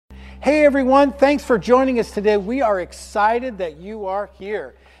Hey everyone, thanks for joining us today. We are excited that you are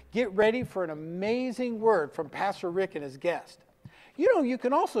here. Get ready for an amazing word from Pastor Rick and his guest. You know, you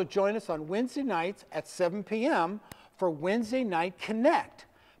can also join us on Wednesday nights at 7 p.m. for Wednesday Night Connect.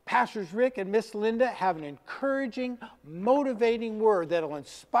 Pastors Rick and Miss Linda have an encouraging, motivating word that will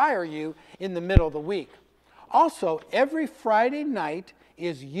inspire you in the middle of the week. Also, every Friday night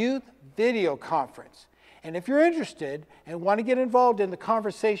is Youth Video Conference. And if you're interested and want to get involved in the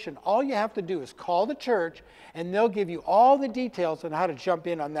conversation, all you have to do is call the church and they'll give you all the details on how to jump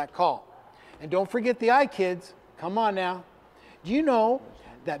in on that call. And don't forget the iKids. Come on now. Do you know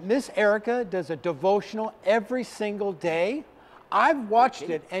that Miss Erica does a devotional every single day? I've watched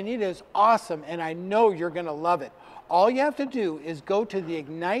it and it is awesome and I know you're going to love it. All you have to do is go to the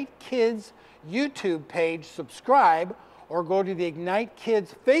Ignite Kids YouTube page, subscribe, or go to the Ignite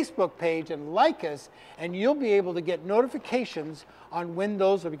Kids Facebook page and like us, and you'll be able to get notifications on when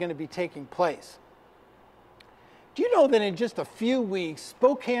those are going to be taking place. Do you know that in just a few weeks,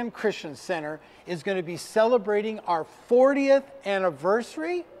 Spokane Christian Center is going to be celebrating our 40th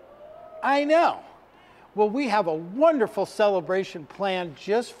anniversary? I know. Well, we have a wonderful celebration planned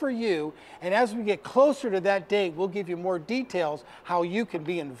just for you, and as we get closer to that date, we'll give you more details how you can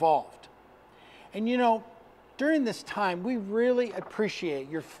be involved. And you know, during this time, we really appreciate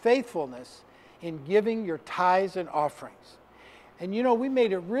your faithfulness in giving your tithes and offerings. And you know, we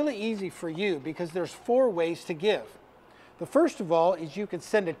made it really easy for you because there's 4 ways to give. The first of all is you can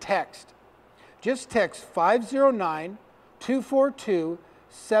send a text. Just text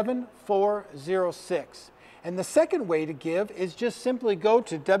 509-242-7406. And the second way to give is just simply go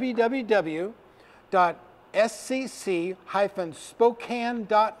to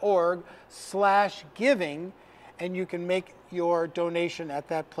www.scc-spokane.org/giving, and you can make your donation at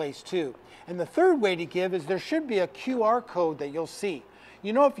that place too. And the third way to give is there should be a QR code that you'll see.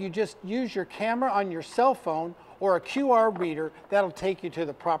 You know, if you just use your camera on your cell phone or a QR reader, that'll take you to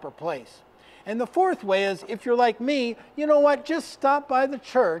the proper place. And the fourth way is, if you're like me, you know what, just stop by the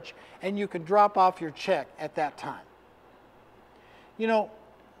church and you can drop off your check at that time. You know,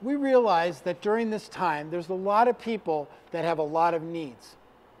 we realize that during this time, there's a lot of people that have a lot of needs.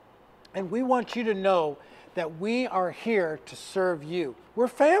 And we want you to know that we are here to serve you. We're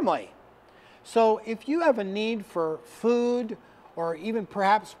family. So if you have a need for food or even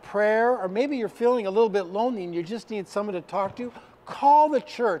perhaps prayer, or maybe you're feeling a little bit lonely and you just need someone to talk to, call the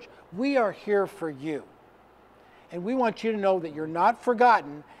church. We are here for you. And we want you to know that you're not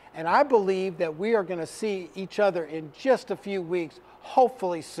forgotten. And I believe that we are going to see each other in just a few weeks,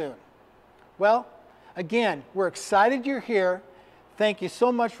 hopefully soon. Well, again, we're excited you're here. Thank you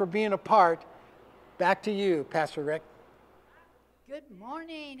so much for being a part. Back to you, Pastor Rick. Good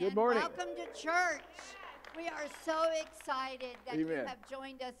morning. Good morning. And welcome to church. We are so excited that Amen. You have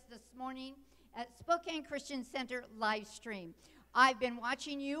joined us this morning at Spokane Christian Center live stream. I've been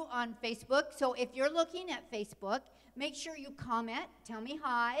watching you on Facebook, so if you're looking at Facebook, make sure you comment, tell me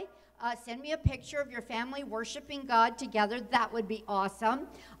hi, send me a picture of your family worshiping God together. That would be awesome.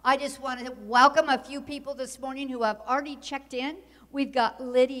 I just want to welcome a few people this morning who have already checked in. We've got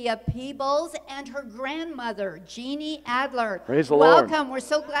Lydia Peebles and her grandmother, Jeannie Adler. Praise the Lord. Welcome. We're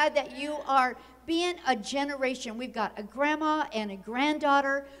so glad that you are being a generation. We've got a grandma and a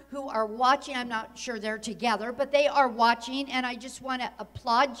granddaughter who are watching. I'm not sure they're together, but they are watching, and I just want to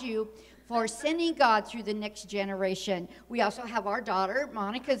applaud you for sending God through the next generation. We also have our daughter,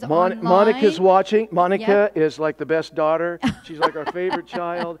 Monica's online. Monica's watching. Monica is like the best daughter. She's like our favorite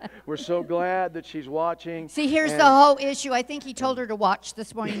child. We're so glad that she's watching. See, here's the whole issue. I think he told her to watch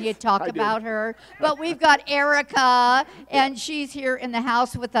this morning. He'd talk about her. But we've got Erica, and she's here in the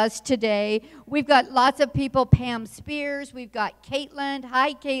house with us today. We've got lots of people. Pam Spears. We've got Caitlin.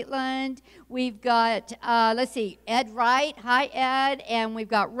 Hi, Caitlin. We've got, let's see, Ed Wright. Hi, Ed. And we've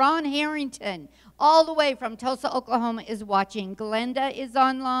got Ron Harrington, all the way from Tulsa, Oklahoma, is watching. Glenda is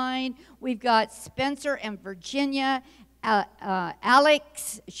online. We've got Spencer and Virginia.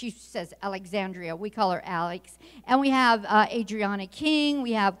 Alex, she says Alexandria. We call her Alex. And we have Adriana King.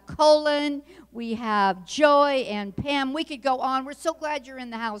 We have Colin. We have Joy and Pam. We could go on. We're so glad you're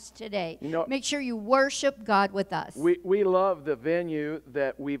in the house today. You know, make sure you worship God with us. We love the venue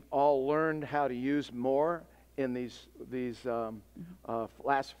that we've all learned how to use more in these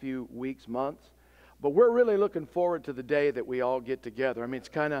last few weeks, months. But we're really looking forward to the day that we all get together. I mean, it's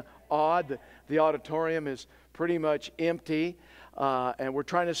kind of odd. The auditorium is pretty much empty, and we're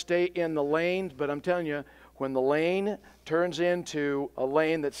trying to stay in the lanes. But I'm telling you, when the lane turns into a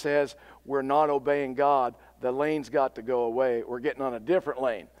lane that says we're not obeying God, the lane's got to go away. We're getting on a different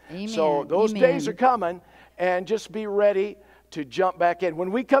lane. Amen. So those Amen. days are coming, and just be ready to jump back in.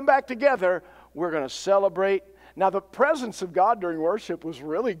 When we come back together, we're going to celebrate. Now, the presence of God during worship was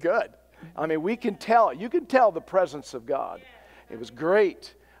really good. I mean, you can tell the presence of God. It was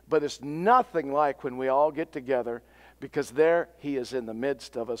great, but it's nothing like when we all get together, because there He is in the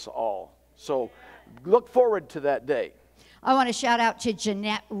midst of us all. So look forward to that day. I want to shout out to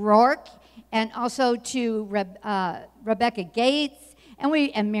Jeanette Rourke and also to Rebecca Gates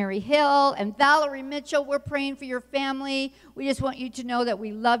and Mary Hill and Valerie Mitchell. We're praying for your family. We just want you to know that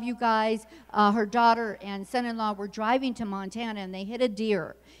we love you guys. Her daughter and son-in-law were driving to Montana and they hit a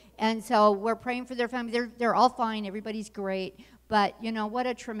deer. And so we're praying for their family. They're all fine. Everybody's great. But, you know, what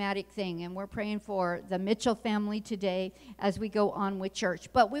a traumatic thing. And we're praying for the Mitchell family today as we go on with church.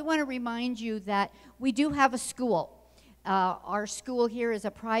 But we want to remind you that we do have a school. Our school here is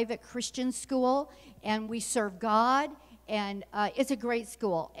a private Christian school, and we serve God, and it's a great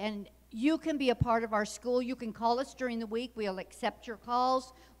school. And you can be a part of our school. You can call us during the week. We'll accept your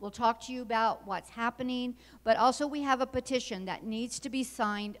calls. We'll talk to you about what's happening. But also we have a petition that needs to be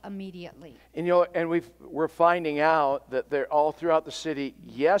signed immediately. And, you know, and we're finding out that they're all throughout the city.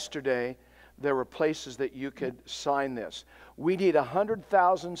 Yesterday, there were places that you could sign this. We need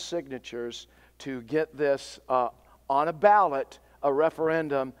 100,000 signatures to get this on a ballot, a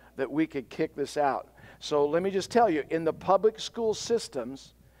referendum, that we could kick this out. So let me just tell you, in the public school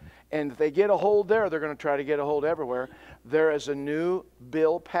systems, and if they get a hold there, they're going to try to get a hold everywhere. There is a new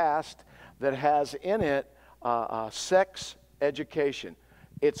bill passed that has in it sex education.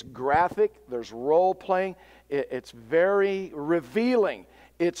 It's graphic. There's role playing. It's very revealing.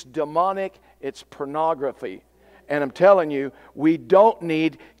 It's demonic. It's pornography. And I'm telling you, we don't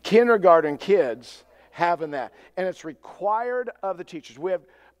need kindergarten kids having that. And it's required of the teachers. We have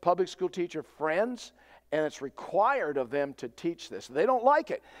public school teacher friends, and it's required of them to teach this. They don't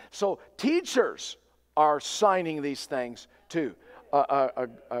like it. So teachers are signing these things too. A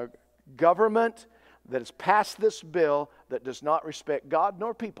government that has passed this bill that does not respect God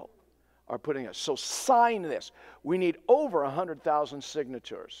nor people are putting it. So sign this. We need over 100,000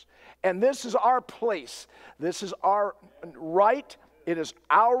 signatures. And this is our place. This is our right. It is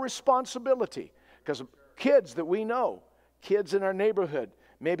our responsibility. Because kids that we know, kids in our neighborhood,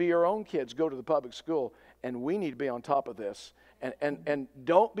 maybe your own kids go to the public school, and we need to be on top of this. And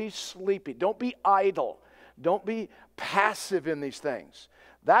don't be sleepy. Don't be idle. Don't be passive in these things.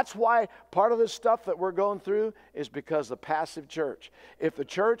 That's why part of this stuff that we're going through is because the passive church. If the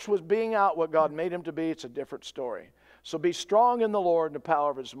church was being out what God made him to be, it's a different story. So be strong in the Lord and the power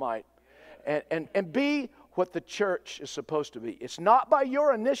of His might. And be what the church is supposed to be. It's not by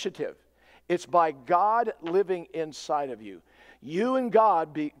your initiative. It's by God living inside of you. You and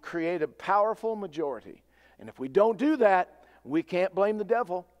God create a powerful majority. And if we don't do that, we can't blame the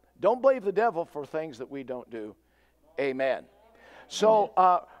devil. Don't blame the devil for things that we don't do. Amen. So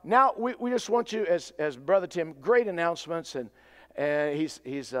now we just want you, as Brother Tim, great announcements, and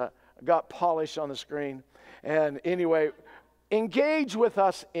he's got polish on the screen. And anyway, engage with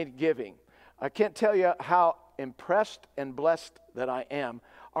us in giving. I can't tell you how impressed and blessed that I am.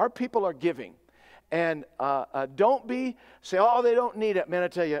 Our people are giving. And don't say, oh, they don't need it. Man, I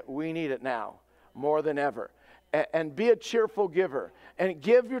tell you, we need it now more than ever. And be a cheerful giver. And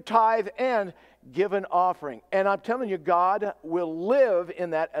give your tithe and give an offering. And I'm telling you, God will live in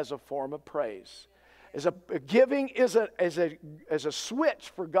that as a form of praise. Giving is a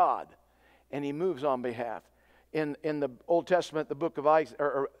switch for God. And He moves on behalf. In the Old Testament, the book of Isaac,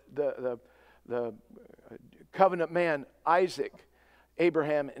 or the covenant man, Isaac,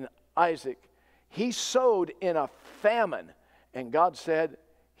 Abraham and Isaac, he sowed in a famine, and God said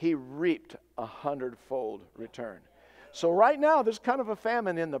he reaped 100-fold return. So right now, there's kind of a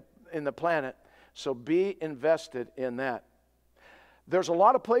famine in the planet, so be invested in that. There's a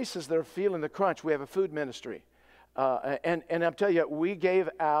lot of places that are feeling the crunch. We have a food ministry, and I'll tell you, we gave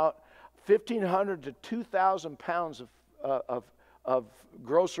out 1,500 to 2,000 pounds of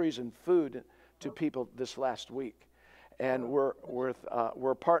groceries and food to people this last week. And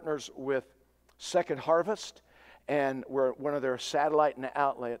we're partners with Second Harvest, and we're one of their satellite and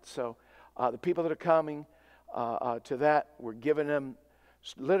outlets. So the people that are coming to that, we're giving them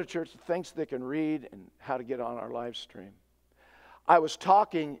literature, things they can read, and how to get on our live stream. I was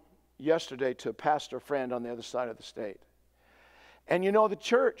talking yesterday to a pastor friend on the other side of the state. And you know, the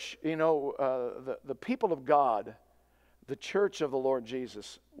church, the people of God, the church of the Lord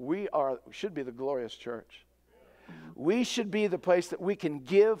Jesus, we should be the glorious church. We should be the place that we can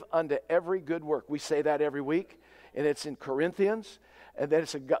give unto every good work. We say that every week, and it's in Corinthians, and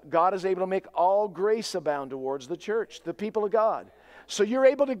that God is able to make all grace abound towards the church, the people of God. So you're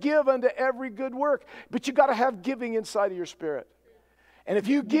able to give unto every good work. But you got to have giving inside of your spirit. And if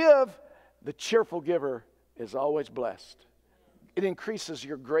you give, the cheerful giver is always blessed. It increases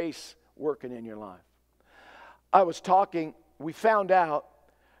your grace working in your life. I was talking, we found out,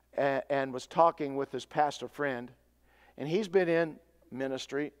 and was talking with this pastor friend, and he's been in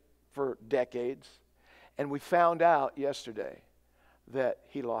ministry for decades, and we found out yesterday that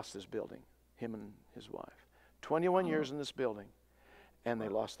he lost his building, him and his wife. 21 years in this building, and they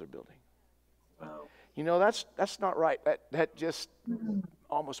lost their building. Wow. You know, that's not right. That just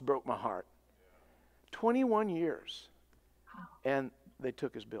almost broke my heart. 21 years, and they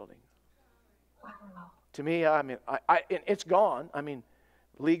took his building. Wow. To me, I mean, it's gone. I mean,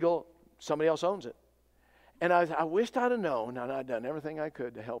 legal, somebody else owns it. And I wished I'd have known, and I'd done everything I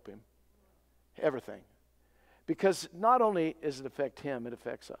could to help him. Everything. Because not only does it affect him, it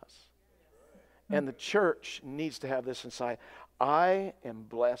affects us. And the church needs to have this inside. I am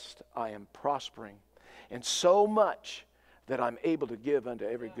blessed, I am prospering, and so much that I'm able to give unto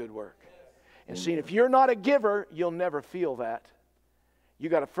every good work. And see, if you're not a giver, you'll never feel that. You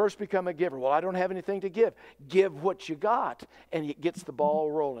got to first become a giver. Well, I don't have anything to give. Give what you got, and it gets the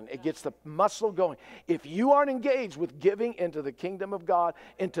ball rolling. It gets the muscle going. If you aren't engaged with giving into the kingdom of God,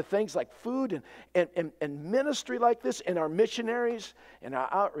 into things like food and ministry like this, and our missionaries and our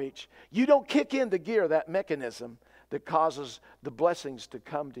outreach, you don't kick in the gear, that mechanism that causes the blessings to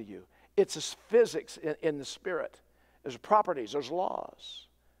come to you. It's a physics in the spirit. There's properties, there's laws.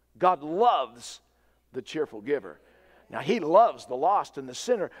 God loves the cheerful giver. Now, he loves the lost and the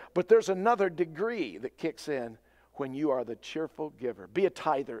sinner, but there's another degree that kicks in when you are the cheerful giver. Be a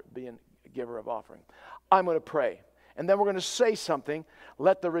tither, be a giver of offering. I'm going to pray, and then we're going to say something.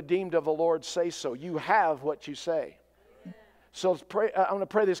 Let the redeemed of the Lord say so. You have what you say. So let's pray. I'm going to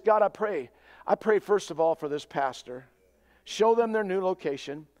pray this. God, I pray first of all for this pastor. Show them their new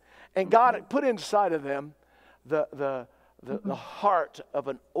location. And God, put inside of them the heart of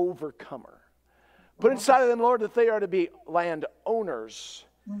an overcomer. Put inside of them, Lord, that they are to be land owners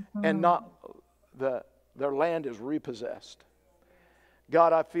and not their land is repossessed.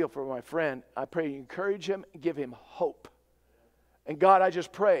 God, I feel for my friend. I pray you encourage him, give him hope. And God, I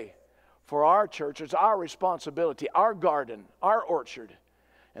just pray for our church. It's our responsibility, our garden, our orchard.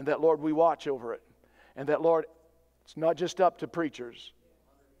 And that, Lord, we watch over it. And that, Lord, it's not just up to preachers.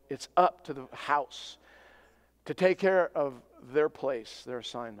 It's up to the house to take care of their place, their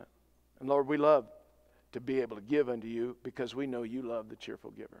assignment. And Lord, we love to be able to give unto you because we know you love the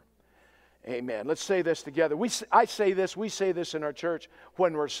cheerful giver. Amen. Let's say this together. We say this in our church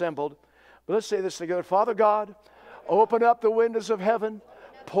when we're assembled. But let's say this together. Father God, open up the windows of heaven,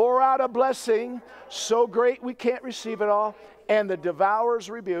 pour out a blessing so great we can't receive it all, and the devourer's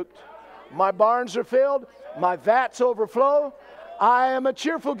rebuked. My barns are filled, my vats overflow. I am a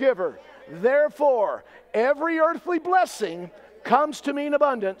cheerful giver. Therefore, every earthly blessing comes to me in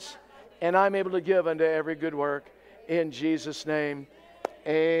abundance, and I'm able to give unto every good work. In Jesus' name,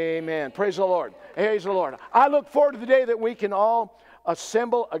 amen. Praise the Lord. Praise the Lord. I look forward to the day that we can all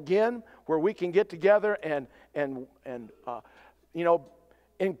assemble again, where we can get together and in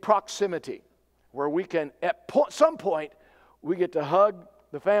proximity, where we can, at some point, we get to hug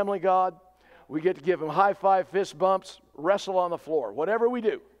the family God. We get to give them high five, fist bumps, wrestle on the floor. Whatever we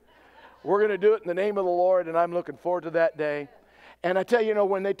do, we're going to do it in the name of the Lord, and I'm looking forward to that day. And I tell you,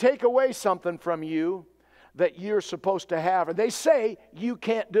 when they take away something from you that you're supposed to have, and they say you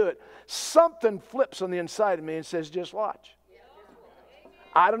can't do it, something flips on the inside of me and says, just watch.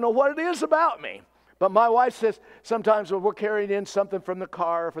 I don't know what it is about me. But my wife says, sometimes when we're carrying in something from the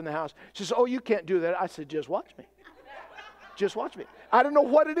car or from the house, she says, oh, you can't do that. I said, just watch me. Just watch me. I don't know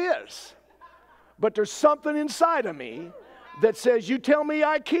what it is. But there's something inside of me that says, you tell me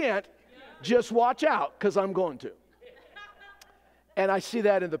I can't, just watch out, because I'm going to. And I see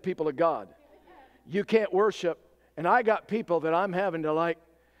that in the people of God. You can't worship. And I got people that I'm having to like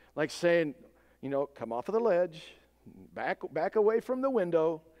saying, come off of the ledge, back away from the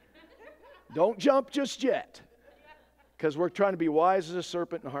window. Don't jump just yet. Because we're trying to be wise as a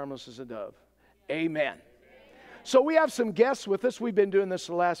serpent and harmless as a dove. Amen. So we have some guests with us. We've been doing this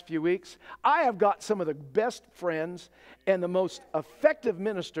the last few weeks. I have got some of the best friends and the most effective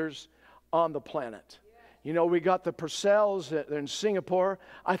ministers on the planet. We got the Purcells. They're in Singapore.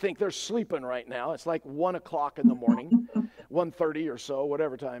 I think they're sleeping right now. It's like 1 o'clock in the morning, 1:30 or so,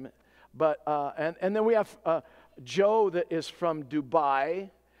 whatever time. But and then we have Joe that is from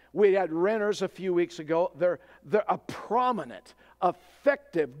Dubai. We had Renters a few weeks ago. They're a prominent,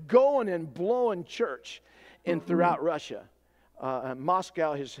 effective, going and blowing church throughout Russia.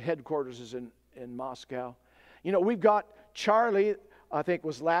 Moscow, his headquarters is in Moscow. We've got Charlie, I think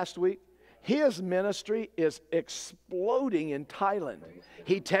was last week. His ministry is exploding in Thailand.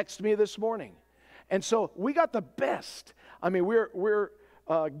 He texted me this morning. And so we got the best. I mean, we're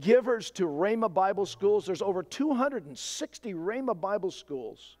givers to Rhema Bible schools. There's over 260 Rhema Bible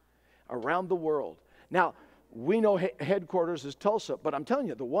schools around the world. Now, we know headquarters is Tulsa, but I'm telling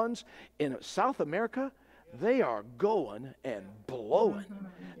you, the ones in South America, they are going and blowing.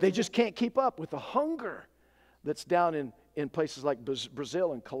 They just can't keep up with the hunger that's down in places like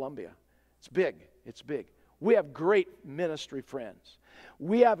Brazil and Colombia. It's big. It's big. We have great ministry friends.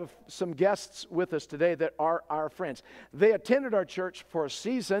 We have some guests with us today that are our friends. They attended our church for a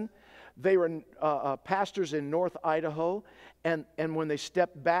season. They were pastors in North Idaho, and when they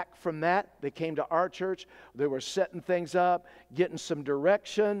stepped back from that, they came to our church. They were setting things up, getting some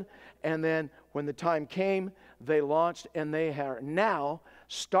direction, and then when the time came, they launched, and they are now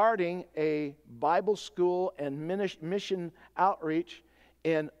starting a Bible school and mission outreach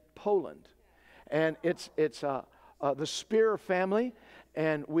in Poland. And it's the Speer family,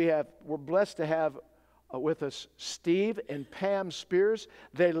 and we're blessed to have with us Steve and Pam Spears.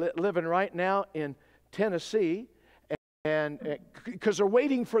 They're living right now in Tennessee, and because they're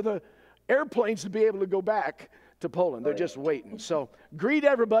waiting for the airplanes to be able to go back to Poland. They're just waiting. So greet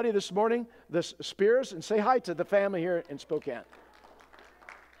everybody this morning, the Spears, and say hi to the family here in Spokane.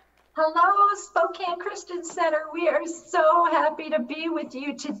 Hello, Spokane Christian Center. We are so happy to be with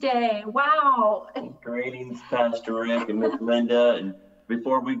you today. Wow. Greetings, Pastor Rick and Miss Linda. And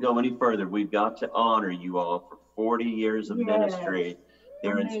before we go any further, we've got to honor you all for 40 years of ministry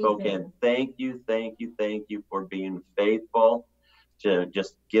here in Spokane. Thank you, thank you, thank you for being faithful to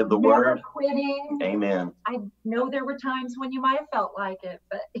just give the word. Quitting. Amen. I know there were times when you might have felt like it,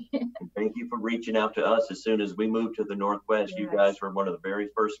 but thank you for reaching out to us as soon as we moved to the Northwest. You guys were one of the very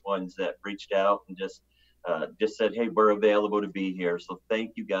first ones that reached out and just said, hey, we're available to be here. So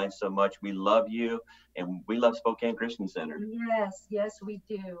thank you guys so much. We love you, and we love Spokane Christian Center. Yes, yes, we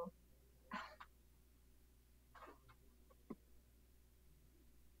do.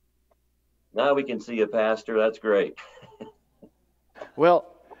 Now we can see you, Pastor. That's great. Well,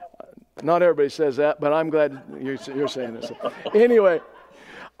 not everybody says that, but I'm glad you're saying this. Anyway,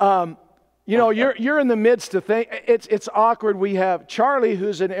 you know, you're in the midst of things. It's awkward. We have Charlie,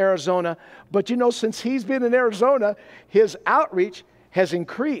 who's in Arizona, but you know, since he's been in Arizona, his outreach has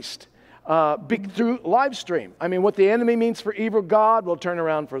increased through live stream. I mean, what the enemy means for evil, God will turn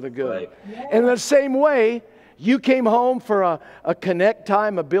around for the good. Right. Yeah. And in the same way, you came home for a connect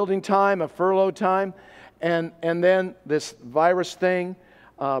time, a building time, a furlough time. And then this virus thing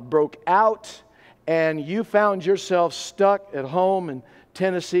broke out, and you found yourself stuck at home in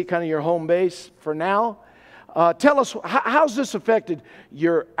Tennessee, kind of your home base for now. Tell us, how's this affected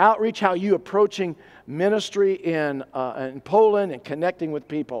your outreach, how you approaching ministry in Poland and connecting with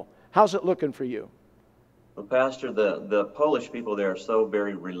people? How's it looking for you? Well, Pastor, the Polish people there are so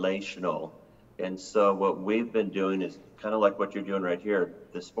very relational. And so what we've been doing is kind of like what you're doing right here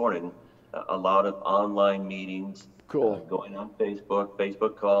this morning. A lot of online meetings, going on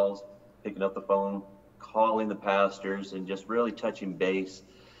Facebook calls, picking up the phone, calling the pastors, and just really touching base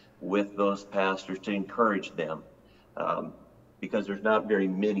with those pastors to encourage them, because there's not very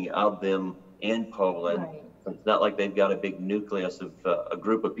many of them in Poland. Right. So it's not like they've got a big nucleus of a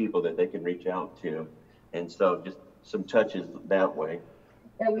group of people that they can reach out to. And so just some touches that way.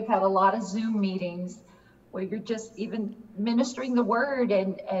 Yeah, we've had a lot of Zoom meetings where you're just even ministering the word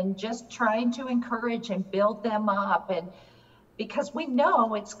and just trying to encourage and build them up. And because we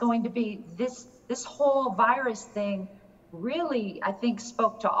know it's going to be this whole virus thing really, I think,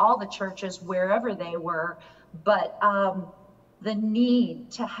 spoke to all the churches wherever they were, but the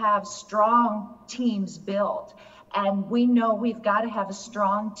need to have strong teams built. And we know we've got to have a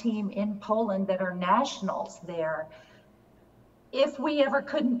strong team in Poland that are nationals there if we ever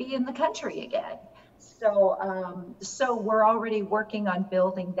couldn't be in the country again. So we're already working on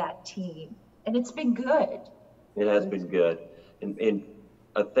building that team, and it's been good. It has been good. And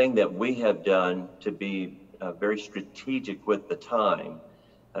a thing that we have done to be very strategic with the time,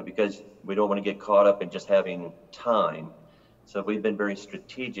 because we don't want to get caught up in just having time. So we've been very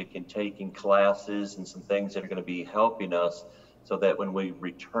strategic in taking classes and some things that are going to be helping us so that when we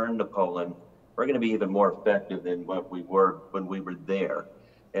return to Poland, we're going to be even more effective than what we were when we were there.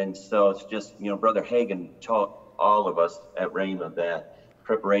 And so it's just, you know, Brother Hagin taught all of us at Rhema that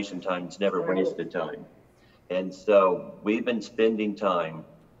preparation time is never wasted time. And so we've been spending time,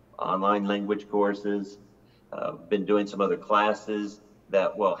 online language courses, been doing some other classes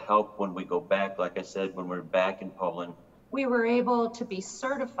that will help when we go back, like I said, when we're back in Poland. We were able to be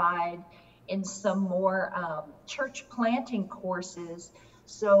certified in some more church planting courses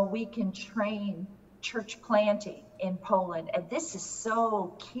so we can train church planting in Poland. And this is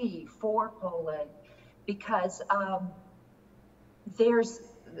so key for Poland because there's,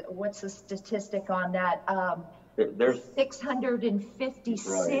 what's the statistic on that? There's 650 right.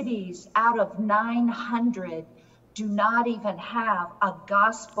 cities out of 900 do not even have a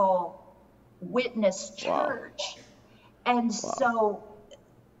gospel witness church. And so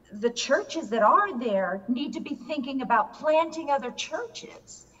the churches that are there need to be thinking about planting other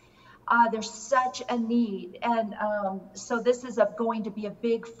churches. There's such a need. And so this is going to be a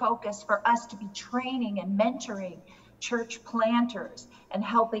big focus for us to be training and mentoring church planters and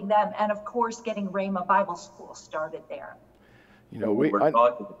helping them. And of course, getting Rhema Bible School started there. You know,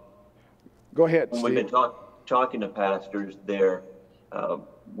 talking. Go ahead, When Steve. we've been talking to pastors there,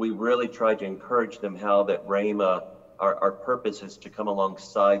 we really try to encourage them how that Rhema, our purpose is to come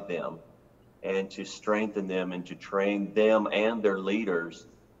alongside them and to strengthen them and to train them and their leaders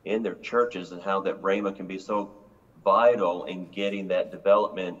in their churches, and how that Rhema can be so vital in getting that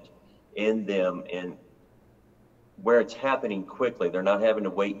development in them and where it's happening quickly. They're not having to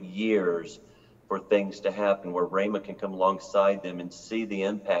wait years for things to happen, where Rhema can come alongside them and see the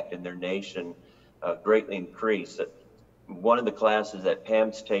impact in their nation greatly increase. One of the classes that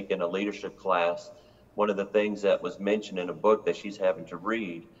Pam's taken, a leadership class, one of the things that was mentioned in a book that she's having to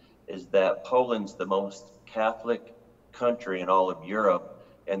read is that Poland's the most Catholic country in all of Europe.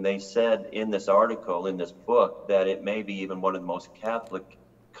 And they said in this article, in this book, that it may be even one of the most Catholic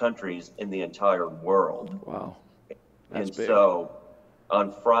countries in the entire world. Wow. And That's big. so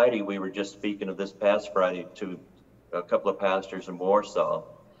on Friday, we were just speaking of this past Friday to a couple of pastors in Warsaw.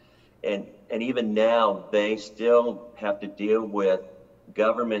 And even now, they still have to deal with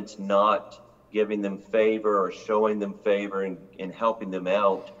governments not giving them favor or showing them favor and helping them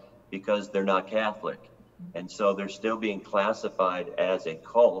out because they're not Catholic. And so they're still being classified as a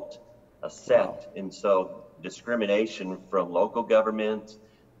cult, a sect. Wow. And so discrimination from local governments,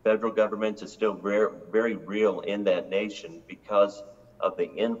 federal governments is still very, very real in that nation because of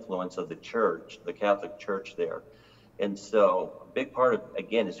the influence of the church, the Catholic Church there. And so a big part of,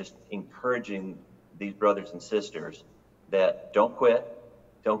 again, is just encouraging these brothers and sisters that don't quit,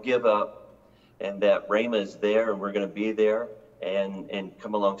 don't give up, and that Rhema is there and we're going to be there and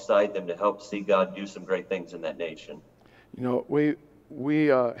come alongside them to help see God do some great things in that nation. You know, we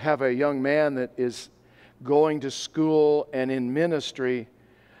have a young man that is going to school and in ministry,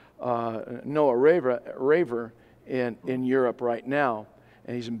 Noah Raver in Europe right now,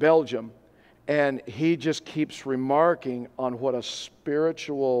 and he's in Belgium, and he just keeps remarking on what a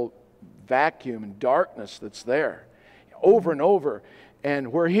spiritual vacuum and darkness that's there over and over.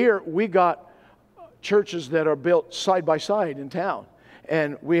 And we're here, we got churches that are built side by side in town,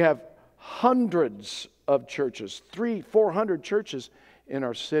 and we have hundreds of churches, 300-400 churches in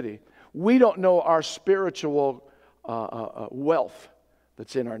our city. We don't know our spiritual wealth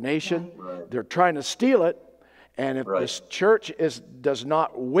that's in our nation. Right. They're trying to steal it, and if Right. this church does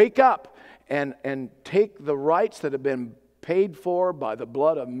not wake up and take the rights that have been paid for by the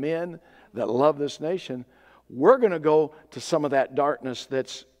blood of men that love this nation, we're going to go to some of that darkness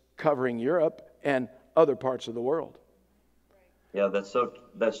that's covering Europe and other parts of the world. Yeah, that's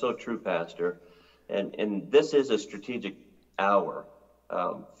so true, Pastor. And this is a strategic hour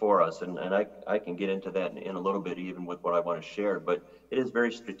for us, and I can get into that in a little bit, even with what I want to share. But it is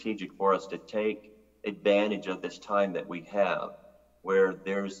very strategic for us to take advantage of this time that we have, where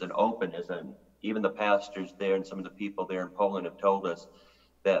there's an openness, and even the pastors there and some of the people there in Poland have told us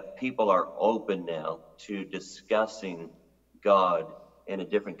that people are open now to discussing God in a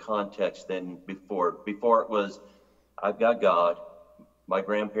different context than before. Before it was, I've got God. My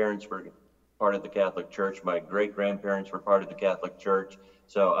grandparents were part of the Catholic Church. My great-grandparents were part of the Catholic Church.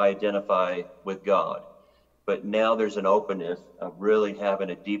 So I identify with God. But now there's an openness of really having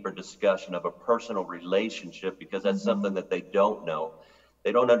a deeper discussion of a personal relationship, because that's something that they don't know.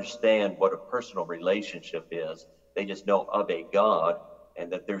 They don't understand what a personal relationship is. They just know of a God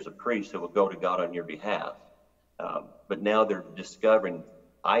and that there's a priest who will go to God on your behalf. But now they're discovering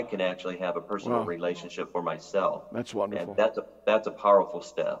I can actually have a personal relationship for myself. That's wonderful. And that's a powerful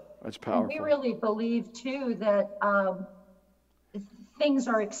step. That's powerful. We really believe too that things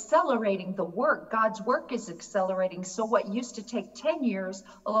are accelerating the work. God's work is accelerating. So what used to take 10 years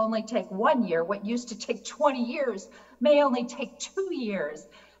will only take 1 year. What used to take 20 years may only take 2 years.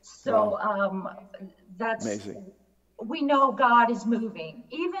 So that's amazing. We know God is moving.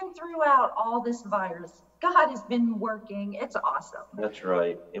 Even throughout all this virus, God has been working. It's awesome. That's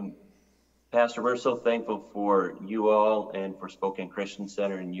right. And Pastor, we're so thankful for you all and for Spokane Christian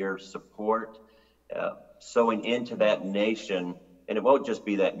Center and your support, sowing into that nation. And it won't just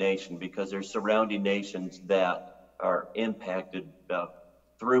be that nation, because there's surrounding nations that are impacted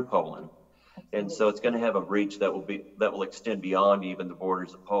through Poland. And so it's going to have a reach that will extend beyond even the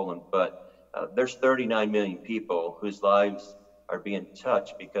borders of Poland. But there's 39 million people whose lives are being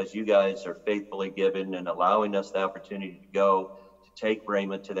touched because you guys are faithfully given and allowing us the opportunity to go to take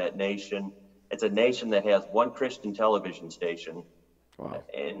Rhema to that nation. It's a nation that has one Christian television station. Wow.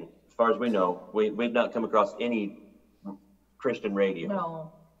 And as far as we know, we've not come across any Christian radio.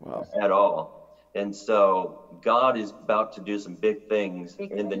 No. Wow. At all. And so God is about to do some big things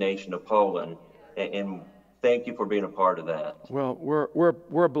in the nation of Poland. And thank you for being a part of that. Well,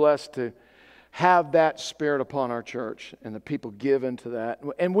 we're blessed to have that spirit upon our church and the people given to that.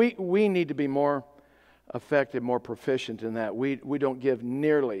 And we need to be more effective, more proficient in that. We don't give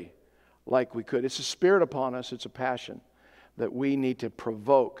nearly like we could. It's a spirit upon us. It's a passion that we need to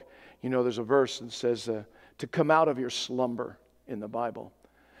provoke. You know, there's a verse that says to come out of your slumber in the Bible.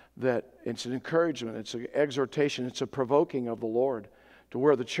 That it's an encouragement, it's an exhortation, it's a provoking of the Lord to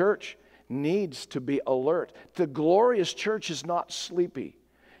where the church needs to be alert. The glorious church is not sleepy.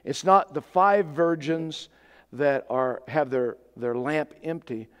 It's not the 5 virgins that have their lamp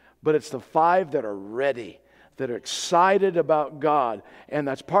empty, but it's the 5 that are ready, that are excited about God. And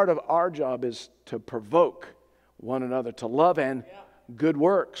that's part of our job, is to provoke one another to love and good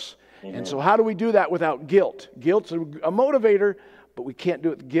works. Amen. And so how do we do that without guilt? Guilt's a motivator, but we can't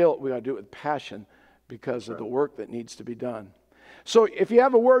do it with guilt. We got to do it with passion because of the work that needs to be done. So if you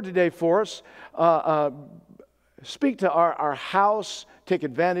have a word today for us, speak to our house, take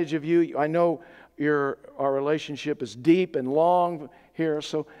advantage of you. I know our relationship is deep and long here,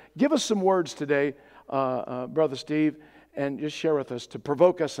 so give us some words today, Brother Steve, and just share with us to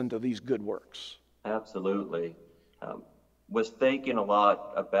provoke us into these good works. Absolutely. Was thinking a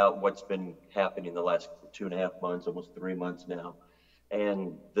lot about what's been happening the last 2.5 months, almost 3 months now.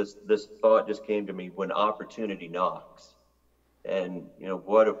 And this thought just came to me: when opportunity knocks. And, you know,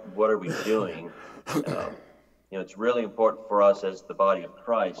 what are we doing? You know, it's really important for us as the body of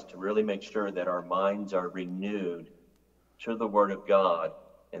Christ to really make sure that our minds are renewed to the Word of God,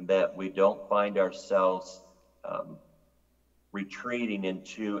 and that we don't find ourselves retreating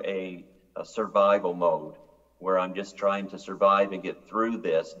into a survival mode where I'm just trying to survive and get through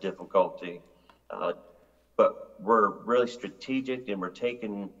this difficulty. But we're really strategic, and we're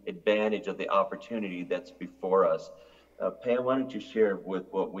taking advantage of the opportunity that's before us. Pam, why don't you share with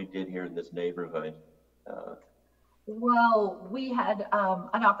what we did here in this neighborhood? Well, we had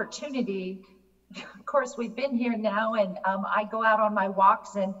an opportunity. Of course, we've been here now, and I go out on my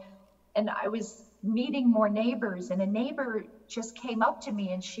walks, and I was meeting more neighbors, and a neighbor just came up to me,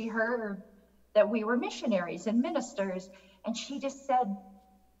 and she heard that we were missionaries and ministers, and she just said,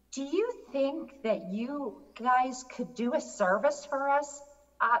 "Do you think that you guys could do a service for us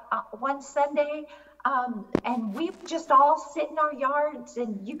one Sunday? And we just all sit in our yards,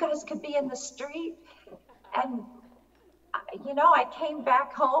 and you guys could be in the street." And you know, I came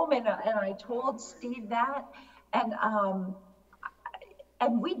back home and I told Steve that, and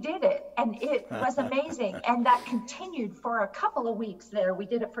we did it, and it was amazing. And that continued for a couple of weeks there. We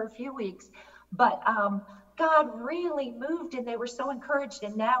did it for a few weeks, but God really moved, and they were so encouraged.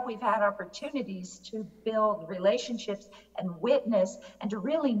 And now we've had opportunities to build relationships and witness and to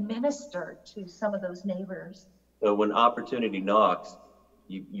really minister to some of those neighbors. So when opportunity knocks,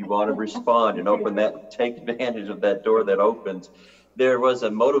 you want to respond and open that, take advantage of that door that opens. There was a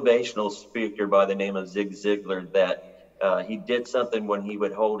motivational speaker by the name of Zig Ziglar that he did something when he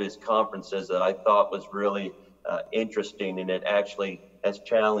would hold his conferences that I thought was really interesting, and it actually has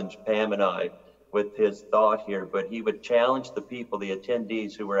challenged Pam and I with his thought here. But he would challenge the people, the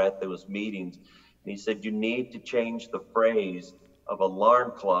attendees who were at those meetings. And he said, you need to change the phrase of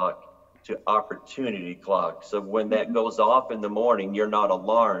alarm clock to opportunity clock. So when that goes off in the morning, you're not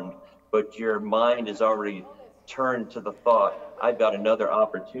alarmed, but your mind is already turned to the thought, I've got another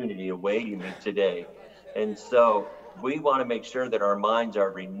opportunity awaiting me today. And so we want to make sure that our minds are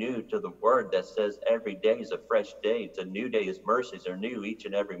renewed to the word that says every day is a fresh day. It's a new day. His mercies are new each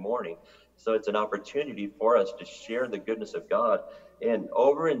and every morning. So it's an opportunity for us to share the goodness of God. And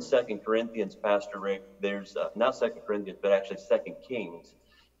over in 2 Corinthians, Pastor Rick, there's not 2 Corinthians, but actually 2 Kings.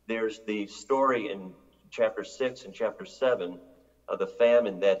 There's the story in chapter 6 and chapter 7 of the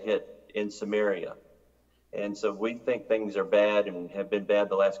famine that hit in Samaria. And so we think things are bad and have been bad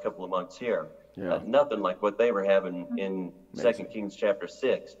the last couple of months here. Yeah. Nothing like what they were having in 2 Kings chapter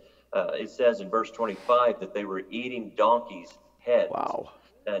 6. It says in verse 25 that they were eating donkeys' heads. Wow.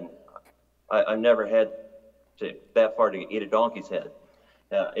 And I've never had that far to eat a donkey's head.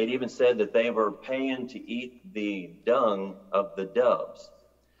 It even said that they were paying to eat the dung of the doves.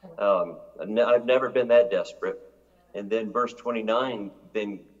 I've never been that desperate. And then verse 29,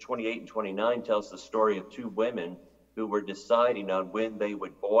 then 28 and 29 tells the story of two women who were deciding on when they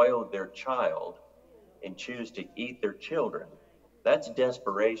would boil their child and choose to eat their children. That's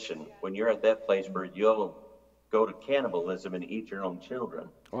desperation when you're at that place where you'll go to cannibalism and eat your own children.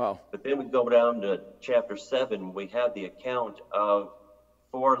 Wow. But then we go down to chapter 7, we have the account of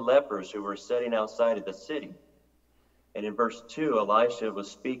 4 lepers who were sitting outside of the city. And in verse 2, Elisha was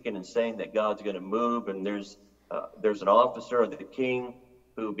speaking and saying that God's going to move, and there's an officer of the king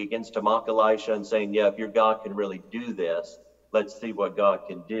who begins to mock Elisha and saying, yeah, if your God can really do this, let's see what God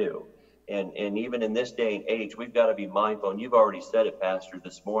can do. And even in this day and age, we've got to be mindful, and you've already said it, Pastor,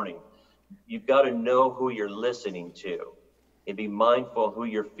 this morning. You've got to know who you're listening to and be mindful who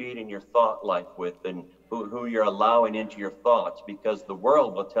you're feeding your thought life with and who you're allowing into your thoughts, because the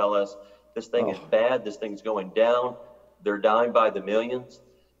world will tell us this thing is bad, this thing's going down, they're dying by the millions.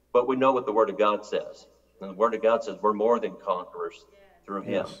 But we know what the Word of God says. And the Word of God says we're more than conquerors through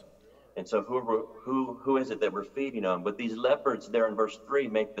Him. And so who is it that we're feeding on? But these lepers there in verse 3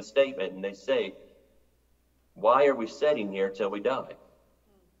 make the statement, and they say, why are we sitting here till we die?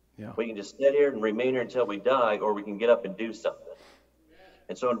 Yeah. We can just sit here and remain here until we die, or we can get up and do something.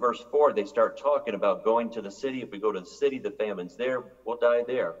 And so in verse 4, they start talking about going to the city. If we go to the city, the famine's there, we'll die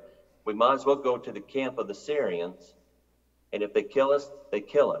there. We might as well go to the camp of the Syrians, and if they kill us, they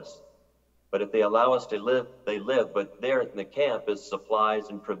kill us. But if they allow us to live, they live. But there in the camp is supplies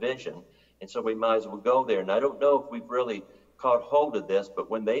and provision. And so we might as well go there. And I don't know if we've really caught hold of this, but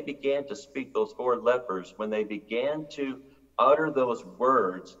when they began to speak, those 4 lepers, when they began to utter those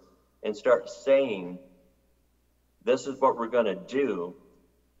words and start saying, this is what we're going to do,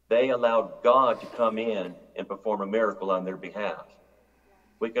 they allowed God to come in and perform a miracle on their behalf.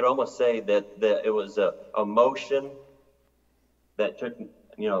 We could almost say that it was a motion that took,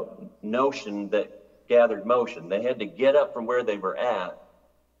 notion that gathered motion. They had to get up from where they were at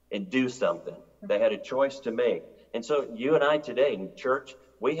and do something. They had a choice to make. And so you and I today in church,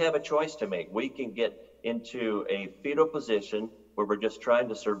 we have a choice to make. We can get into a fetal position where we're just trying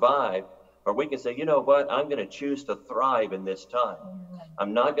to survive, or we can say, you know what, I'm going to choose to thrive in this time.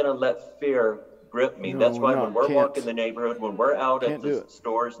 I'm not going to let fear grip me. That's why when we're walking the neighborhood, when we're out at the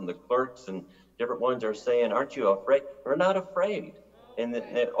stores and the clerks and different ones are saying, aren't you afraid? We're not afraid. And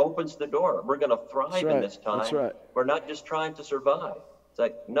it opens the door. We're going to thrive in this time. That's right. We're not just trying to survive. It's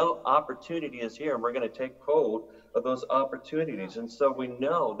like, no, opportunity is here, and we're going to take hold of those opportunities. And so we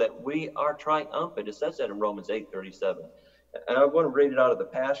know that we are triumphant. It says that in Romans 8:37. And I want to read it out of the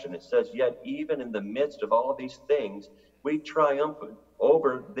Passion. It says, yet even in the midst of all these things, we triumph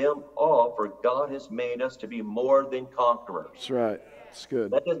over them all, for God has made us to be more than conquerors. That's right. That's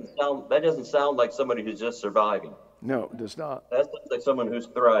good. That doesn't sound like somebody who's just surviving. No, it does not. That sounds like someone who's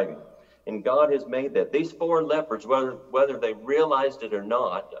thriving. And God has made that. These 4 lepers, whether they realized it or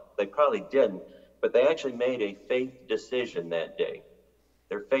not, they probably didn't, but they actually made a faith decision that day.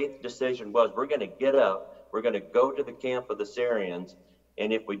 Their faith decision was, we're going to get up, we're going to go to the camp of the Syrians,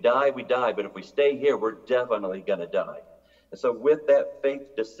 and if we die, we die. But if we stay here, we're definitely going to die. And so with that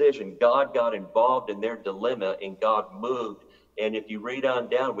faith decision, God got involved in their dilemma, and God moved. And if you read on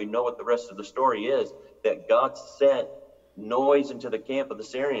down, we know what the rest of the story is, that God sent noise into the camp of the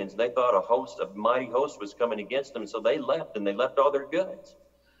Syrians. They thought a mighty host was coming against them, so they left, and they left all their goods.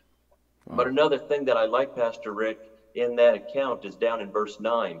 Wow. But another thing that I like, Pastor Rick, in that account is down in verse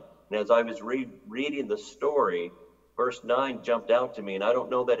 9. And as I was reading the story, verse 9 jumped out to me, and I don't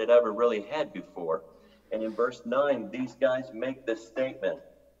know that it ever really had before. And in verse 9, these guys make this statement,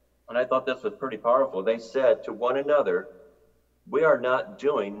 and I thought this was pretty powerful. They said to one another, we are not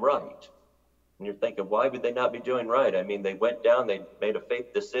doing right. And you're thinking, why would they not be doing right? I mean, they went down, they made a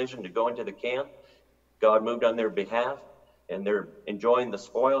faith decision to go into the camp. God moved on their behalf, and they're enjoying the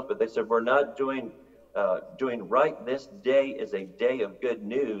spoils, but they said, we're not doing right. This day is a day of good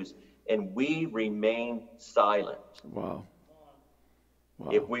news, and we remain silent. Wow.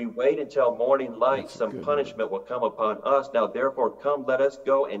 If we wait until morning light, some punishment will come upon us. Now, therefore, come, let us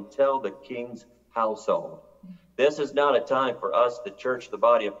go and tell the king's household. This is not a time for us, the church, the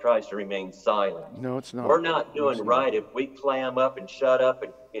body of Christ, to remain silent. No, it's not. We're not doing right if we clam up and shut up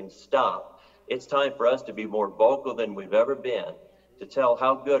and stop. It's time for us to be more vocal than we've ever been, to tell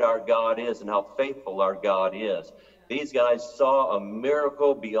how good our God is and how faithful our God is. These guys saw a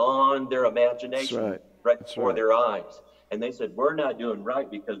miracle beyond their imagination right before their eyes. And they said, we're not doing right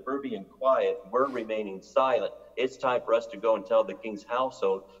because we're being quiet. We're remaining silent. It's time for us to go and tell the king's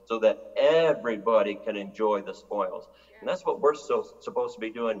household so that everybody can enjoy the spoils. And that's what we're supposed to be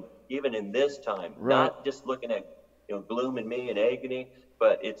doing even in this time. Right. Not just looking at gloom and me and agony,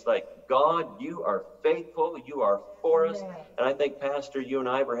 but it's like, God, you are faithful. You are for us. And I think, Pastor, you and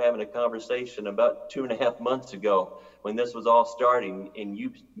I were having a conversation about 2.5 months ago when this was all starting, and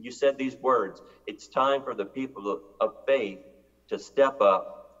you said these words: it's time for the people of faith to step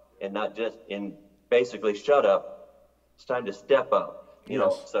up and not just basically shut up. It's time to step up.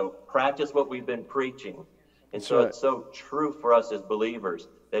 So practice what we've been preaching. And so it's so true for us as believers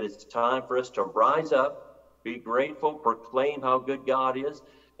that it's time for us to rise up, be grateful, proclaim how good God is.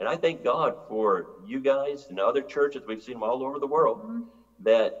 And I thank God for you guys and other churches, we've seen them all over the world,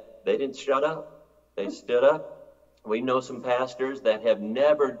 that they didn't shut up. They stood up. We know some pastors that have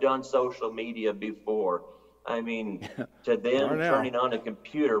never done social media before. I mean, to them, turning on a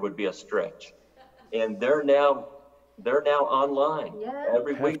computer would be a stretch. And they're now online.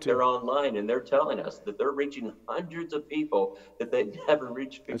 Every week they're online, and they're telling us that they're reaching hundreds of people that they've never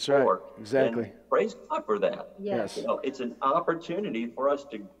reached before. That's right. Exactly. And praise God for that. Yes. It's an opportunity for us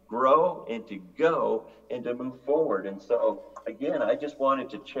to grow and to go and to move forward. And so, again, I just wanted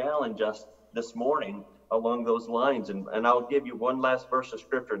to challenge us this morning along those lines. And I'll give you one last verse of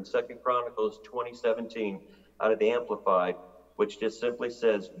scripture in 2 Chronicles 20:17 out of the Amplified, which just simply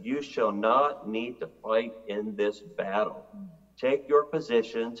says, you shall not need to fight in this battle. Take your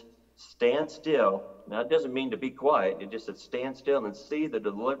positions, stand still. Now, it doesn't mean to be quiet. It just says stand still and see the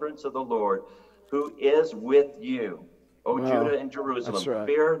deliverance of the Lord who is with you. O Judah and Jerusalem,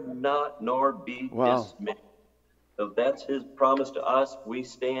 fear not nor be dismayed. So that's his promise to us. We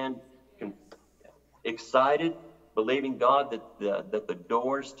stand excited, believing God that the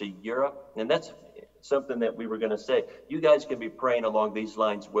doors to Europe, and that's something that we were going to say. You guys can be praying along these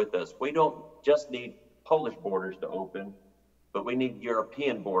lines with us. We don't just need Polish borders to open, but we need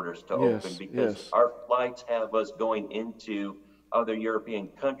European borders to open, because our flights have us going into other European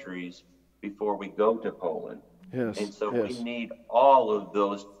countries before we go to Poland. And so we need all of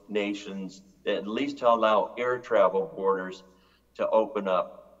those nations at least to allow air travel borders to open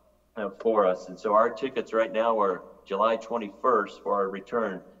up for us. And so our tickets right now are July 21st for our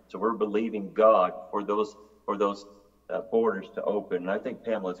return. So we're believing God for those borders to open. And I think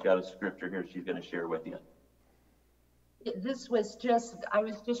Pamela's got a scripture here she's going to share with you. I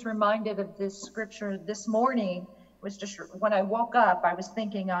was just reminded of this scripture this morning. It was just when I woke up, I was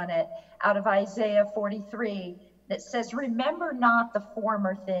thinking on it, out of Isaiah 43, that says, remember not the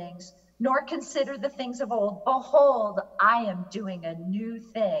former things, nor consider the things of old. Behold, I am doing a new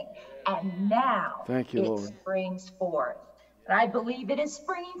thing, and now it springs forth. And I believe it is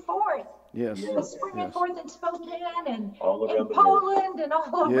springing forth. It's springing forth in Spokane and in Poland and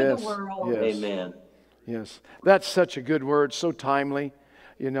all over the world. Amen. Yes, that's such a good word, so timely.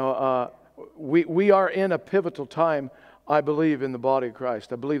 We are in a pivotal time, I believe, in the body of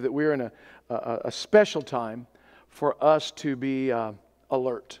Christ. I believe that we're in a special time for us to be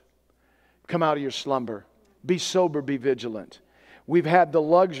alert. Come out of your slumber. Be sober, be vigilant. We've had the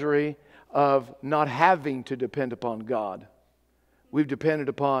luxury of not having to depend upon God. We've depended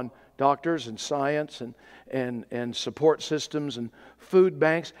upon doctors and science and support systems and food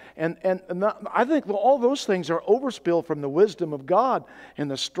banks. And I think all those things are overspill from the wisdom of God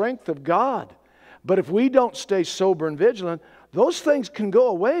and the strength of God. But if we don't stay sober and vigilant, those things can go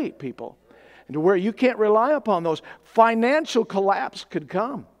away, people. And to where you can't rely upon those. Financial collapse could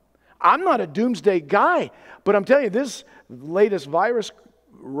come. I'm not a doomsday guy, but I'm telling you, this latest virus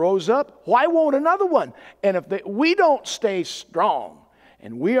rose up. Why won't another one? And if we don't stay strong,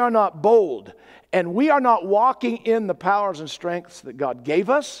 and we are not bold, and we are not walking in the powers and strengths that God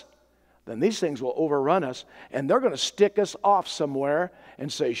gave us, then these things will overrun us, and they're going to stick us off somewhere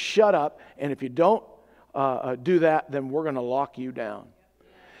and say, shut up, and if you don't do that, then we're going to lock you down.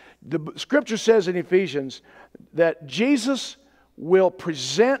 The scripture says in Ephesians that Jesus will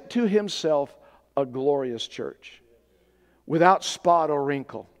present to himself a glorious church without spot or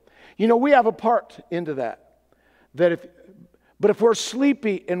wrinkle. We have a part into that. But if we're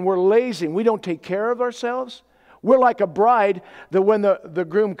sleepy and we're lazy and we don't take care of ourselves, we're like a bride that when the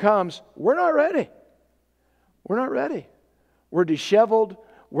groom comes, we're not ready. We're not ready. We're disheveled.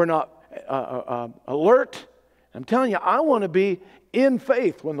 We're not alert. I'm telling you, I want to be in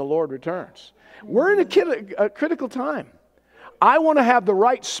faith when the Lord returns. We're in a critical time. I want to have the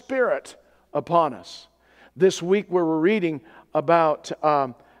right spirit upon us. This week where we're reading about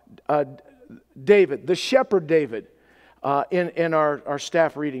David, the shepherd David, in our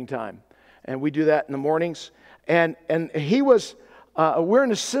staff reading time. And we do that in the mornings. And he was, we're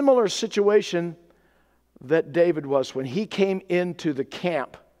in a similar situation that David was when he came into the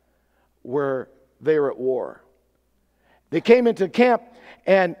camp where they were at war. They came into camp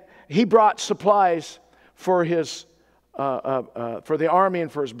and he brought supplies for his, for the army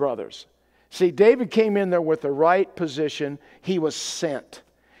and for his brothers. See, David came in there with the right position. He was sent.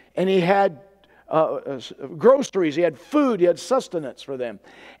 And he had groceries, he had food, he had sustenance for them.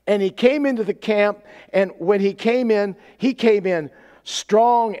 And he came into the camp, and when he came in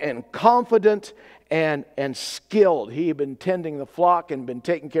strong and confident and skilled. He had been tending the flock and been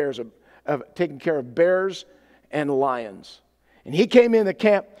taking care of bears and lions. And he came in the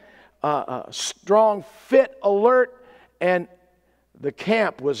camp strong, fit, alert, and the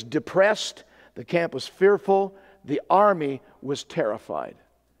camp was depressed, the camp was fearful, the army was terrified.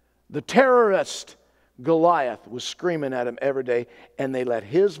 The terrorist Goliath was screaming at him every day, and they let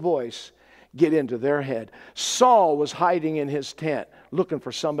his voice get into their head. Saul was hiding in his tent, looking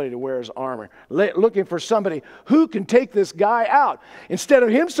for somebody to wear his armor, looking for somebody who can take this guy out. Instead of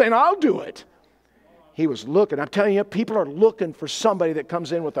him saying, I'll do it, he was looking. I'm telling you, people are looking for somebody that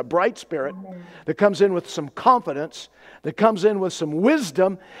comes in with a bright spirit, that comes in with some confidence, that comes in with some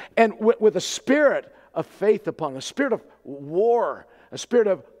wisdom, and with a spirit of faith upon them, a spirit of war, a spirit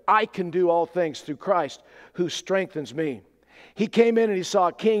of I can do all things through Christ who strengthens me. He came in and he saw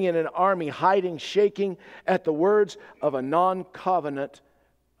a king and an army hiding, shaking at the words of a non-covenant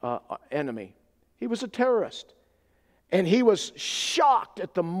enemy. He was a terrorist. And he was shocked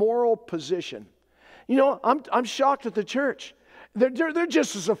at the moral position. You know, I'm shocked at the church. They're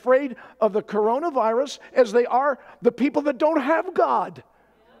just as afraid of the coronavirus as they are the people that don't have God.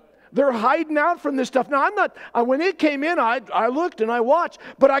 They're hiding out from this stuff. Now, when it came in, I looked and I watched,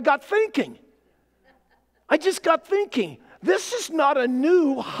 but I got thinking. I just got thinking. This is not a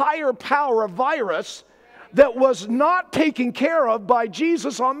new higher power of virus that was not taken care of by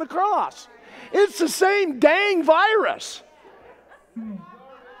Jesus on the cross. It's the same dang virus.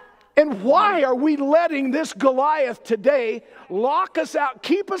 And why are we letting this Goliath today lock us out,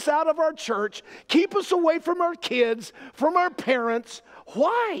 keep us out of our church, keep us away from our kids, from our parents?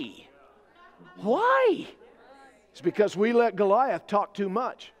 Why? Why? It's because we let Goliath talk too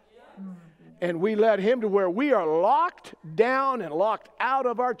much. And we let him to where we are locked down and locked out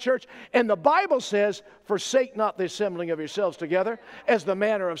of our church. And the Bible says, forsake not the assembling of yourselves together, as the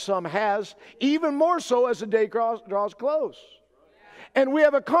manner of some has, even more so as the day draws close. And we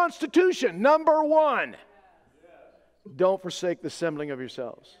have a constitution, number 1. Don't forsake the assembling of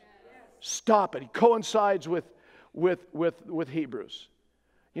yourselves. Stop it. It coincides with Hebrews.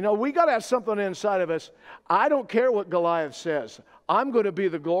 You know, we got to have something inside of us. I don't care what Goliath says. I'm going to be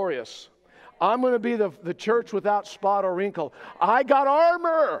the glorious. I'm going to be the church without spot or wrinkle. I got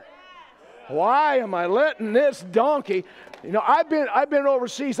armor. Why am I letting this donkey? You know, I've been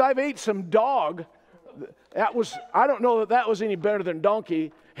overseas. I've ate some dog. I don't know that was any better than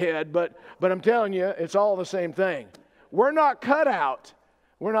donkey head, but I'm telling you, it's all the same thing. We're not cut out.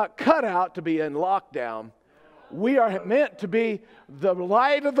 We're not cut out to be in lockdown. We are meant to be the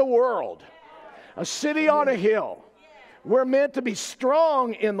light of the world, a city on a hill. We're meant to be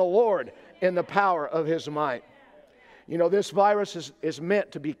strong in the Lord, in the power of His might. You know, this virus is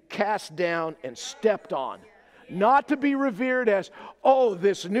meant to be cast down and stepped on, not to be revered as, oh,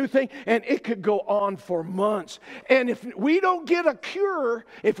 this new thing, and it could go on for months. And if we don't get a cure,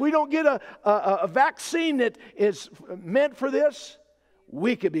 if we don't get a vaccine that is meant for this,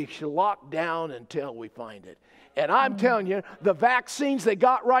 we could be locked down until we find it. And I'm telling you, the vaccines they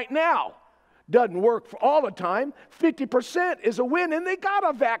got right now doesn't work for all the time. 50% is a win, and they got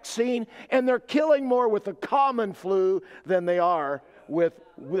a vaccine, and they're killing more with the common flu than they are with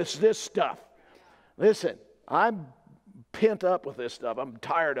this stuff. Listen, I'm pent up with this stuff. I'm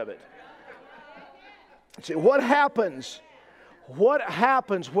tired of it. See, what happens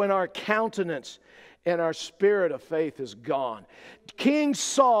when our countenance and our spirit of faith is gone? King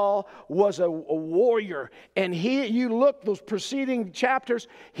Saul was a warrior, and you look those preceding chapters,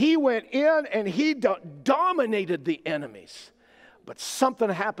 he went in and he dominated the enemies. But something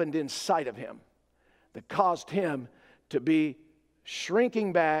happened inside of him that caused him to be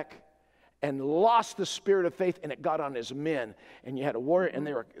shrinking back and lost the spirit of faith, and it got on his men. And you had a warrior, and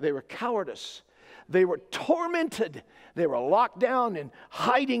they were cowardice. They were tormented. They were locked down and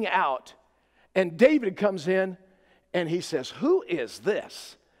hiding out. And David comes in and he says, who is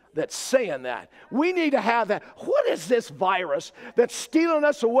this that's saying that? We need to have that. What is this virus that's stealing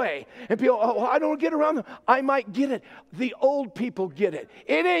us away? And people, oh, I don't get around them. I might get it. The old people get it.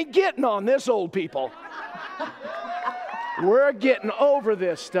 It ain't getting on this old people. We're getting over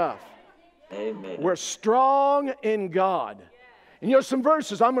this stuff. Amen. We're strong in God. And you know some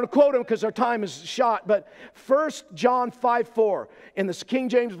verses, I'm going to quote them because our time is shot, but 1 John 5:4 in the King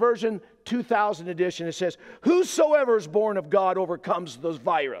James Version 2000 edition, it says, whosoever is born of God overcomes the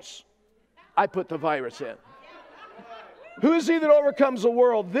virus. I put the virus in. Who is he that overcomes the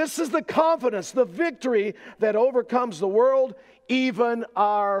world? This is the confidence, the victory that overcomes the world, even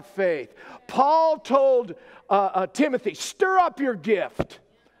our faith. Paul told Timothy, stir up your gift.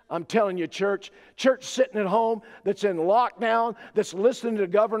 I'm telling you, church sitting at home that's in lockdown, that's listening to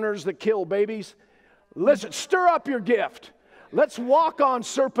governors that kill babies. Listen, stir up your gift. Let's walk on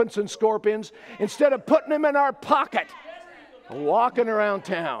serpents and scorpions instead of putting them in our pocket, walking around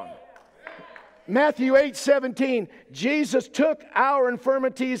town. Matthew 8:17, Jesus took our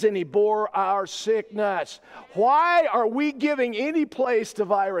infirmities and he bore our sickness. Why are we giving any place to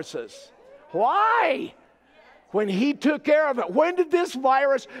viruses? Why? When he took care of it. When did this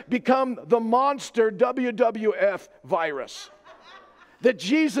virus become the monster WWF virus that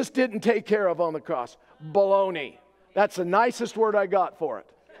Jesus didn't take care of on the cross? Baloney. That's the nicest word I got for it.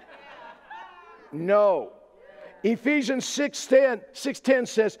 No. Ephesians 6:10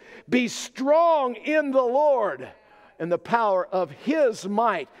 says, be strong in the Lord and the power of his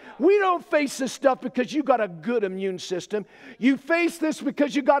might. We don't face this stuff because you got a good immune system. You face this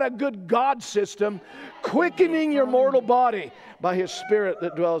because you got a good God system, quickening your mortal body by his Spirit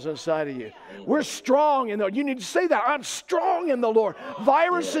that dwells inside of you. We're strong in the Lord. You need to say that. I'm strong in the Lord.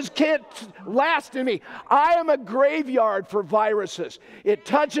 Viruses can't last in me. I am a graveyard for viruses. It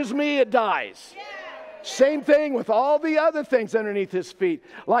touches me, it dies. Same thing with all the other things underneath his feet,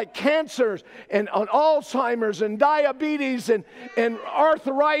 like cancers and Alzheimer's and diabetes and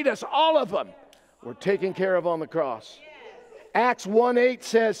arthritis, all of them were taken care of on the cross. Acts 1:8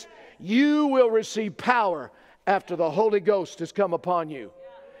 says, you will receive power after the Holy Ghost has come upon you.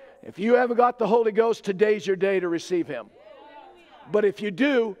 If you haven't got the Holy Ghost, today's your day to receive him. But if you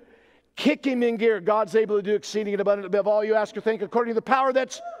do, kick him in gear. God's able to do exceeding and abundantly above all you ask or think according to the power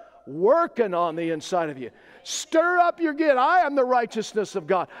that's working on the inside of you. Stir up your gift. I am the righteousness of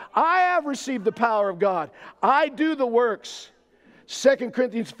God. I have received the power of God. I do the works. 2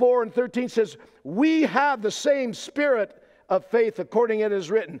 Corinthians 4:13 says, we have the same spirit of faith according it is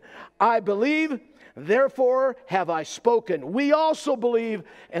written. I believe, therefore have I spoken. We also believe,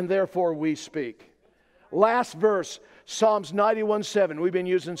 and therefore we speak. Last verse, Psalms 91:7. We've been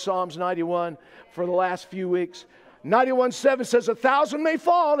using Psalms 91 for the last few weeks. 91:7 says, 1,000 may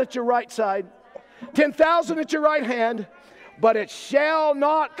fall at your right side, 10,000 at your right hand, but it shall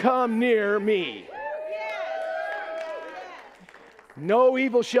not come near me. No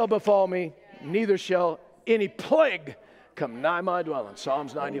evil shall befall me, neither shall any plague come nigh my dwelling.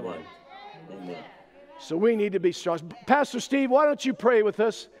 Psalms 91. Amen. So we need to be strong. Pastor Steve, why don't you pray with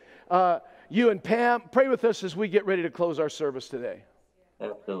us? You and Pam, pray with us as we get ready to close our service today.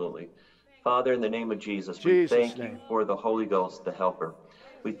 Absolutely. Father, in the name of Jesus, we thank you for the Holy Ghost, the Helper.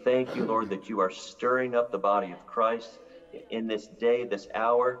 We thank you, Lord, that you are stirring up the body of Christ in this day, this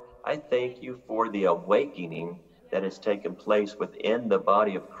hour. I thank you for the awakening that has taken place within the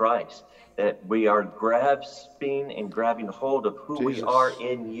body of Christ, that we are grasping and grabbing hold of who we are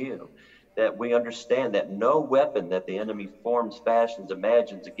in you, that we understand that no weapon that the enemy forms, fashions,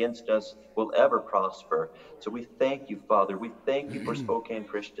 imagines against us will ever prosper. So we thank you, Father. We thank you for Spokane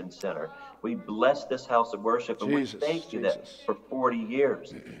Christian Center. We bless this house of worship, and we thank you that for 40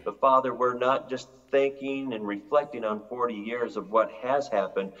 years. But Father, we're not just thinking and reflecting on 40 years of what has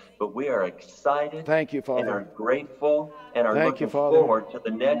happened, but we are excited and are grateful and are looking forward to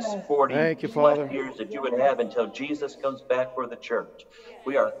the next 40 years that you would have until Jesus comes back for the church.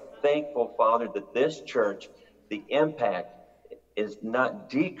 We are thankful, Father, that this church, the impact is not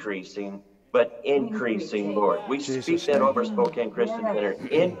decreasing, but increasing, Lord. We speak that over Spokane Christian Center.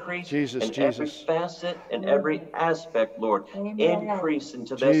 Increase in every facet and every aspect, Lord. Increase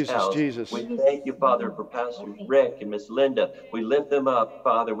into this house. We thank you, Father, for Pastor Rick and Miss Linda. We lift them up,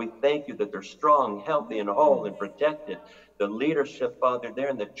 Father. We thank you that they're strong, healthy, and whole and protected. The leadership, Father, there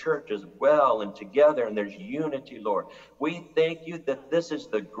in the church as well and together, and there's unity, Lord. We thank you that this is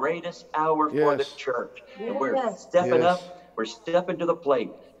the greatest hour for the church. And we're stepping up, we're stepping to the plate,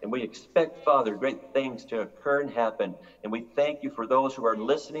 and we expect, Father, great things to occur and happen. And we thank you for those who are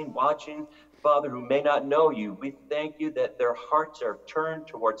listening, watching, Father, who may not know you. We thank you that their hearts are turned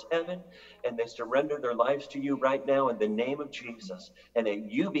towards heaven and they surrender their lives to you right now in the name of Jesus, and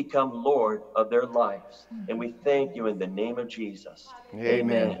that you become Lord of their lives. And we thank you in the name of Jesus.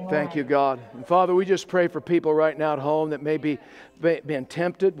 Amen. Thank you, God. And Father, we just pray for people right now at home that may be being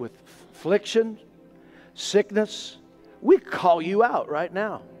tempted with affliction, sickness. We call you out right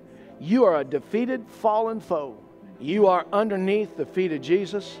now. You are a defeated, fallen foe. You are underneath the feet of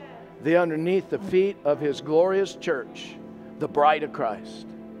Jesus, underneath the feet of His glorious church, the bride of Christ.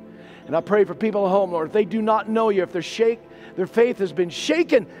 And I pray for people at home, Lord, if they do not know You, if their faith has been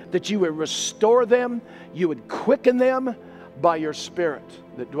shaken, that You would restore them, You would quicken them by Your Spirit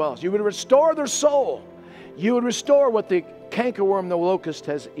that dwells. You would restore their soul. You would restore what the cankerworm, the locust,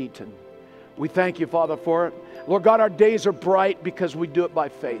 has eaten. We thank You, Father, for it. Lord God, our days are bright because we do it by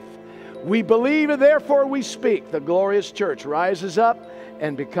faith. We believe and therefore we speak. The glorious church rises up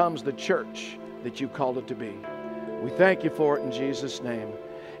and becomes the church that You called it to be. We thank You for it in Jesus' name.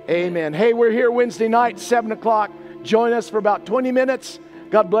 Amen. Hey, we're here Wednesday night, 7 o'clock. Join us for about 20 minutes.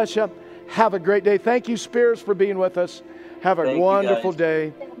 God bless you. Have a great day. Thank you, Spears, for being with us. Have a wonderful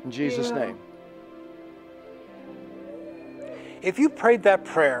day in Jesus' name. If you prayed that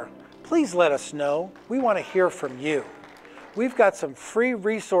prayer, please let us know. We want to hear from you. We've got some free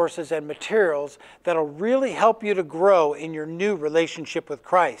resources and materials that'll really help you to grow in your new relationship with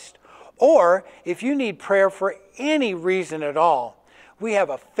Christ. Or if you need prayer for any reason at all, we have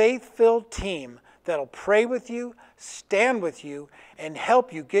a faith-filled team that'll pray with you, stand with you, and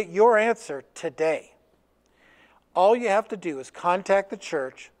help you get your answer today. All you have to do is contact the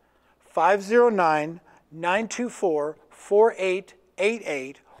church,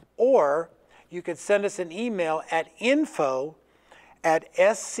 509-924-4888, or you could send us an email at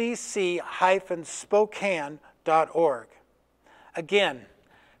info@scc-spokane.org. Again,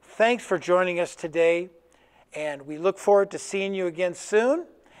 thanks for joining us today, and we look forward to seeing you again soon,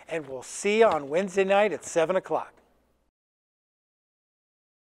 and we'll see you on Wednesday night at 7 o'clock.